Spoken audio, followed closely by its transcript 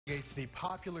It's the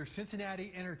popular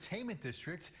Cincinnati entertainment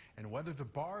district and whether the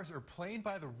bars are playing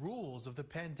by the rules of the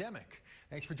pandemic.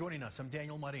 Thanks for joining us. I'm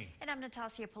Daniel Marin. And I'm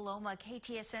Natasha Paloma.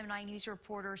 KTSM 9 News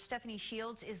reporter Stephanie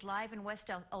Shields is live in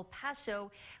West El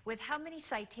Paso with how many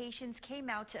citations came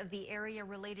out of the area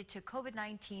related to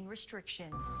COVID-19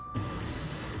 restrictions.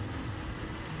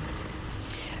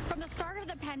 From the start of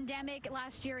the pandemic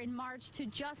last year in March to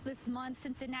just this month,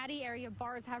 Cincinnati area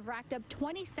bars have racked up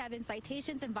 27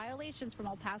 citations and violations from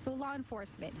El Paso law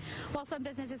enforcement. While some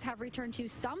businesses have returned to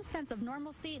some sense of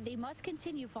normalcy, they must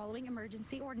continue following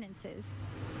emergency ordinances.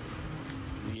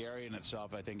 The area in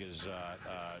itself, I think, has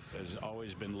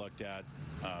always been looked at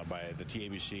by the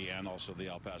TABC and also the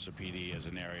El Paso PD as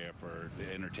an area for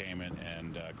entertainment,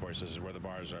 and of course, this is where the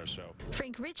bars are. So,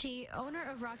 Frank Ritchie, owner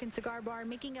of Rock and Cigar Bar,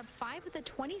 making up 5 of the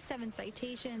 27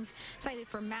 citations cited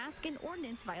for mask and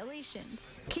ordinance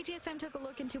violations. KTSM took a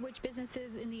look into which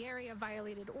businesses in the area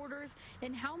violated orders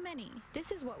and how many. This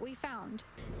is what we found.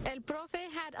 El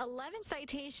Profe had 11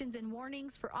 citations and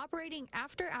warnings for operating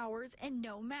after hours and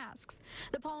no masks.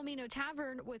 The Palomino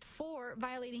Tavern with 4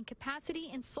 violating capacity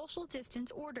and social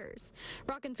distance orders.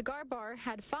 Rock and Cigar Bar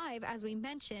had 5, as we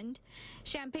mentioned.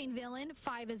 Champagne Villain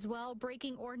 5 as well,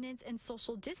 breaking ordinance and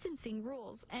social distancing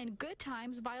rules. And Good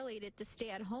Times violated the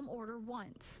stay-at-home order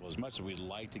once. Well, as much as we'd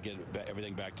like to get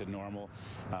everything back to normal,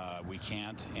 we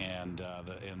can't, and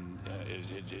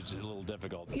it's a little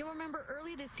difficult. You'll remember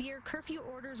early this year, curfew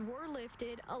orders were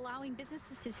lifted, allowing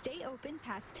businesses to stay open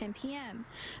past 10 p.m.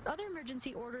 Other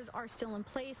emergency orders are still in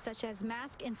place, such as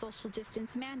mask and social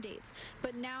distance mandates.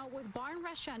 But now, with bar and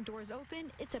restaurant doors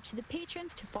open, it's up to the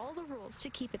patrons to follow the rules to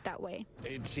keep it that way.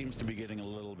 It seems to be getting a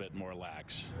little bit more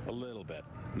lax, a little bit,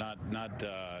 not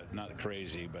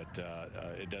crazy, but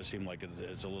it does seem like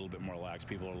it's a little bit more lax.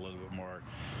 People are a little bit more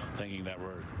thinking that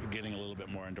we're getting a little bit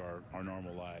more into our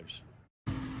normal lives.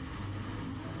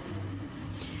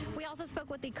 We also spoke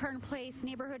with the Kern Place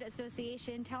Neighborhood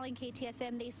Association, telling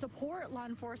KTSM they support law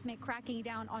enforcement cracking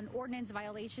down on ordinance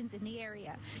violations in the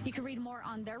area. You can read more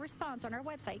on their response on our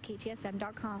website,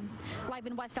 ktsm.com. Live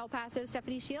in West El Paso,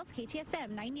 Stephanie Shields,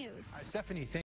 KTSM 9 News. Stephanie,